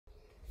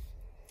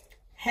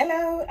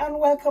Hello and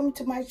welcome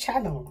to my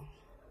channel.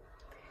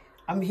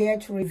 I'm here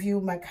to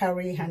review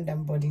Makari hand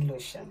and body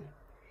lotion.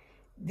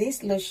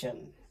 This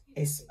lotion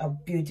is a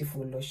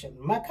beautiful lotion.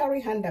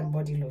 Makari hand and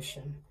body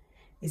lotion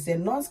is a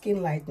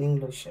non-skin lightening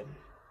lotion,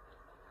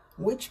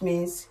 which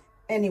means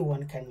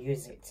anyone can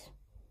use it.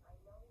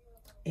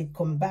 It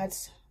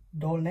combats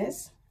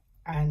dullness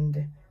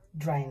and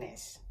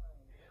dryness.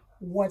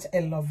 What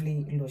a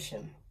lovely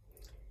lotion.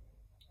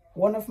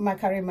 One of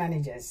Makari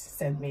managers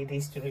sent me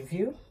this to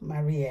review.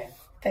 Maria,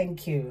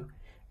 thank you.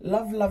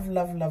 Love, love,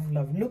 love, love,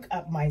 love. Look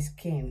at my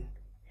skin.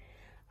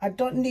 I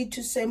don't need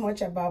to say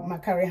much about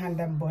Makari hand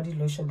and body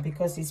lotion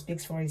because it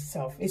speaks for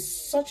itself. It's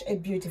such a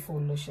beautiful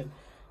lotion.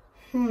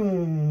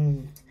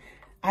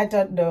 I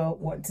don't know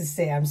what to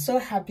say. I'm so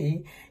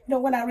happy. You know,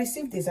 when I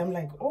received this, I'm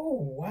like, oh,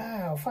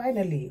 wow,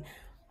 finally.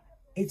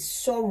 It's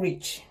so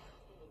rich.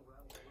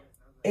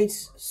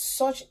 It's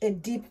such a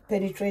deep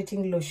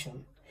penetrating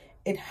lotion.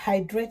 It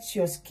hydrates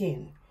your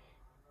skin.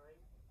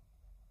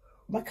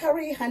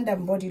 Makari hand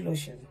and body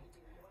lotion.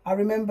 I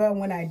remember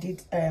when I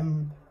did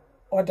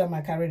other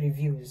Makari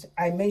reviews,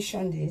 I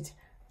mentioned it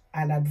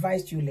and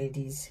advised you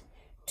ladies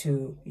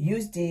to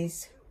use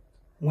this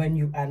when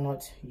you are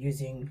not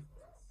using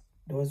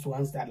those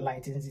ones that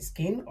lightens the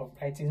skin or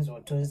brightens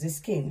or tones the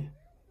skin.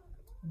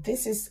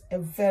 This is a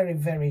very,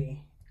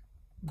 very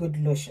good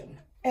lotion.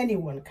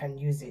 Anyone can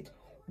use it,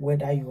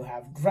 whether you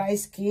have dry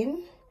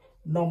skin,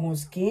 normal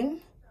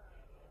skin,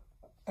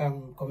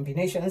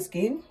 combination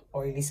skin,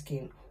 oily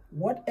skin.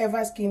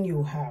 Whatever skin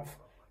you have,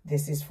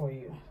 this is for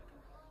you.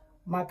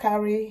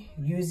 Makari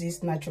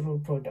uses natural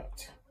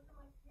product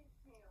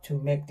to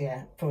make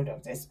their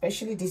product,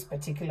 especially this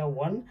particular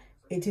one.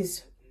 It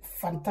is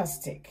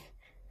fantastic.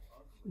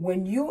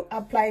 When you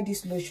apply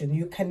this lotion,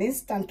 you can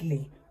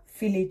instantly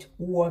feel it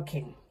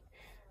working.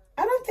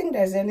 I don't think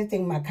there's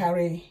anything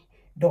Makari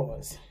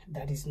does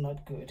that is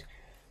not good.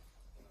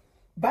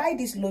 Buy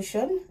this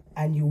lotion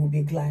and you will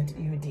be glad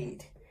you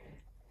did.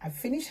 I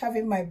finished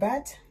having my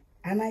bath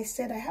and I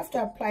said I have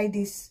to apply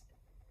this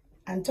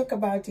and talk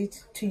about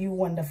it to you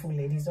wonderful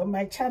ladies on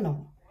my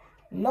channel.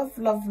 Love,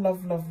 love,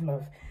 love, love,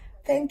 love.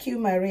 Thank you,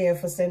 Maria,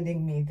 for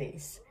sending me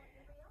this.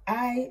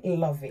 I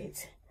love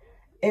it.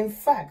 In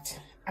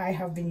fact, I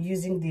have been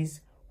using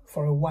this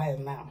for a while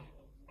now.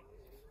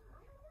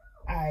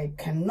 I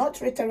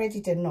cannot reiterate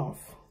it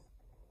enough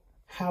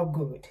how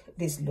good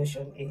this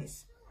lotion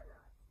is.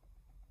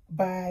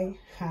 Buy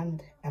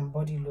hand and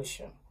body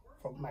lotion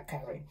from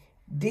Makari.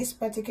 This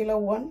particular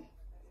one,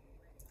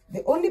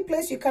 the only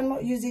place you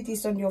cannot use it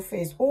is on your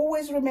face.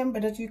 Always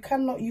remember that you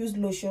cannot use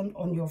lotion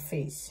on your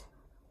face.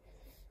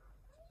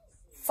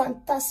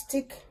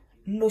 Fantastic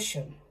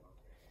lotion.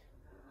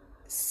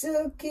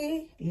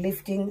 Silky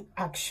lifting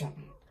action.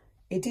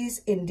 It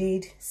is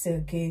indeed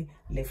silky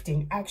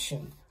lifting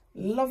action.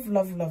 Love,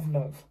 love, love,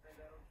 love.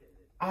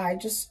 I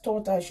just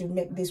thought I should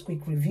make this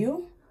quick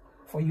review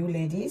for you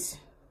ladies.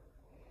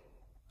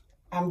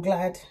 I'm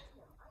glad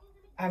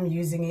I'm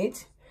using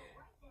it.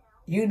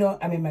 You know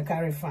I'm a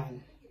Makari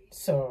fan,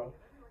 so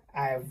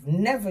I've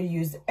never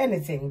used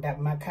anything that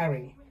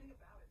Makari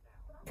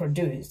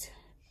produced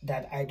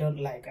that I don't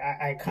like.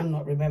 I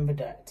cannot remember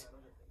that.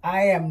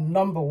 I am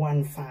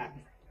 #1 fan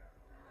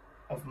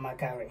of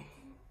Makari.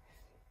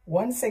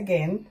 Once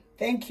again,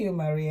 thank you,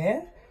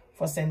 Maria,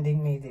 for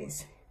sending me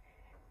this.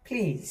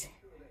 Please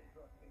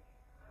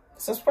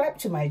subscribe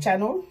to my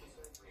channel.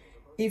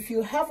 If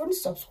you haven't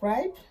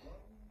subscribed,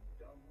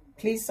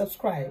 please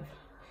subscribe.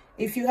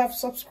 If you have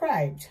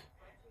subscribed,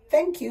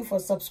 thank you for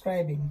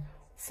subscribing.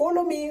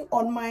 Follow me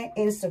on my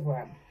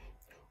Instagram,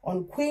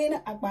 on Queen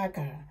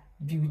Akbaka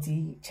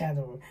Beauty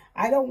channel.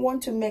 I don't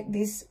want to make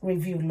this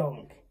review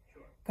long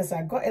because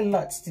I got a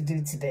lot to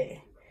do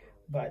today.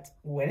 But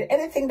with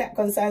anything that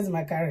concerns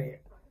my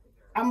career,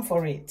 I'm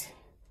for it.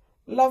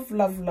 Love,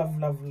 love, love,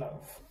 love,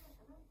 love.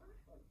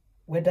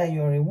 Whether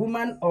you're a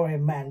woman or a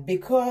man,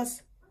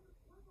 because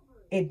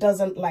it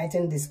doesn't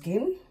lighten the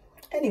skin,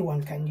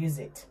 anyone can use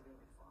it.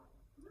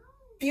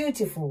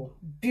 Beautiful,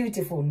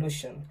 beautiful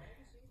lotion.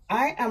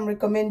 I am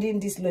recommending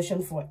this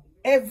lotion for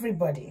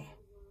everybody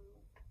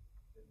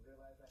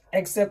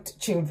except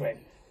children.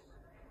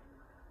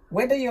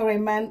 Whether you're a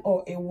man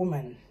or a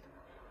woman,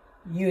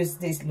 use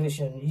this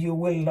lotion. You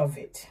will love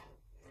it.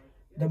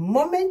 The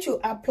moment you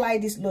apply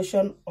this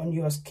lotion on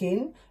your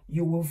skin,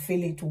 you will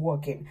feel it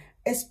working,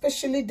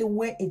 especially the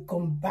way it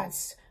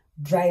combats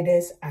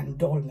dryness and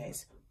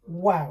dullness.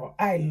 Wow,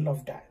 I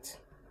love that.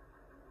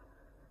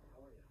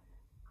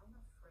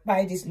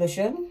 Buy this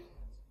lotion,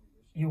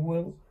 you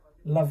will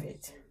love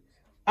it.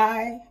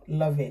 I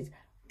love it.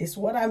 It's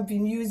what I've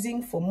been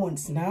using for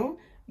months now.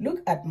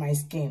 Look at my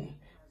skin.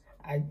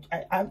 I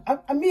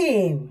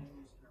mean,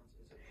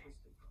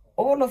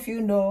 all of you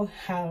know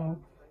how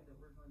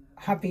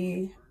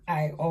happy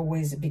I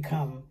always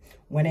become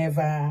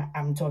whenever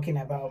I'm talking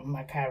about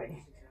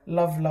Makari.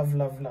 Love, love,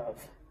 love,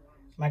 love.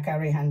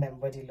 Makari hand and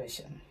body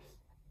lotion.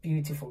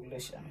 Beautiful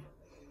lotion.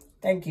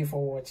 Thank you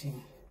for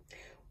watching.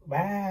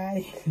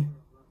 Bye.